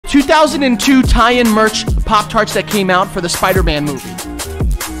2002 tie-in merch Pop-Tarts that came out for the Spider-Man movie.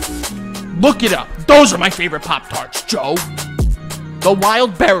 Look it up. Those are my favorite Pop-Tarts, Joe. The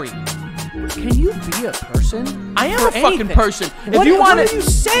Wild Berry. Can you be a person? I am a fucking person. What are you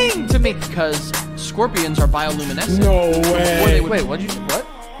saying to me? Because scorpions are bioluminescent. No way. Wait, what?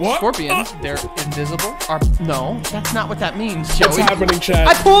 What? Scorpions, they're invisible? No, that's not what that means, Joey. What's happening, Chad?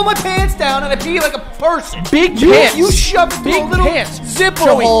 I pull my pants down and I pee like a person. Big pants. You shove it Big through a little pants. zipper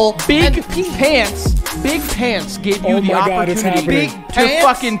Joey, hole. Big and pee. pants. Big pants gave you Oh the my God, it's opportunity happening. to Pants?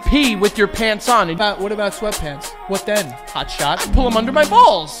 fucking pee with your pants on. And What about sweatpants? What then? Hot shot? pull them under my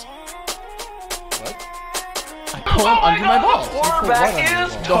balls. What? I pull them under my balls.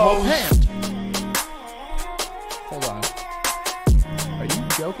 The whole pant. Hold on. Are you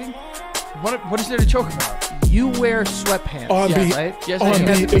joking? What is there to choke about? You wear sweatpants. On beat. Right? Yes, On I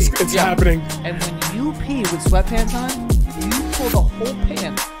do. beat. It's Yeah. happening. And when you pee with sweatpants on, you pull the whole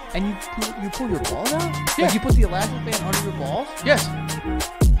pant and you pull your balls out? Yeah. Like you put the elastic band under your balls? Yes.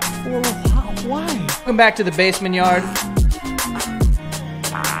 Well, why? Welcome back to the basement yard.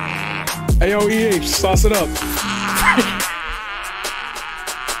 Hey, yo, EH, sauce it up.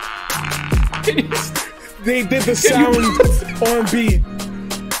 They did the sound on beat.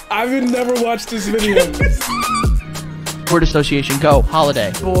 I've never watched this video. Word association, go.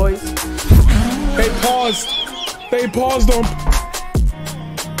 Holiday. Boys. They paused on.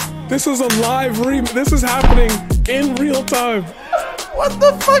 This is a live This is happening in real time. What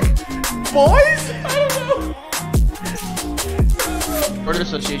the fuck? Boys? I don't know. Word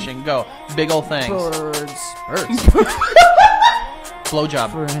association, go. Big ol' things. Birds.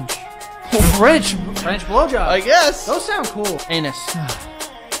 Blowjob. French blowjob. I guess. Those sound cool. Anus.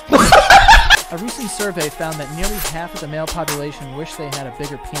 A recent survey found that nearly half of the male population wish they had a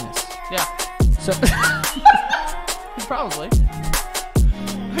bigger penis. Yeah. So Probably.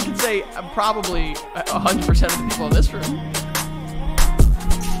 I can say probably 100% of the people in this room.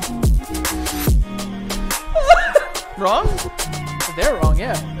 Wrong? they're wrong,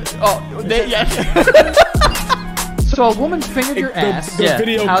 yeah. Oh, yeah. So a woman fingered your ass. The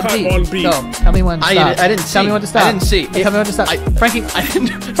video How cut deep? on beat. Go. Tell me when to stop. I didn't see. Tell me when to stop. I didn't see. Tell me when to stop. Frankie. I didn't.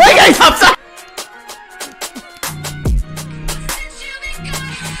 Frankie, stop!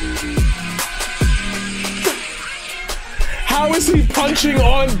 How is he punching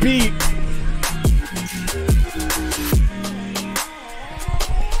on beat?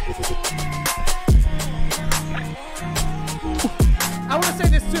 I want to say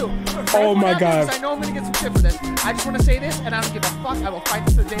this too. Oh my God. I know I'm going to get some shit for this. I just want to say this, and I don't give a fuck. I will fight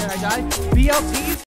this to the day that I die. BLTs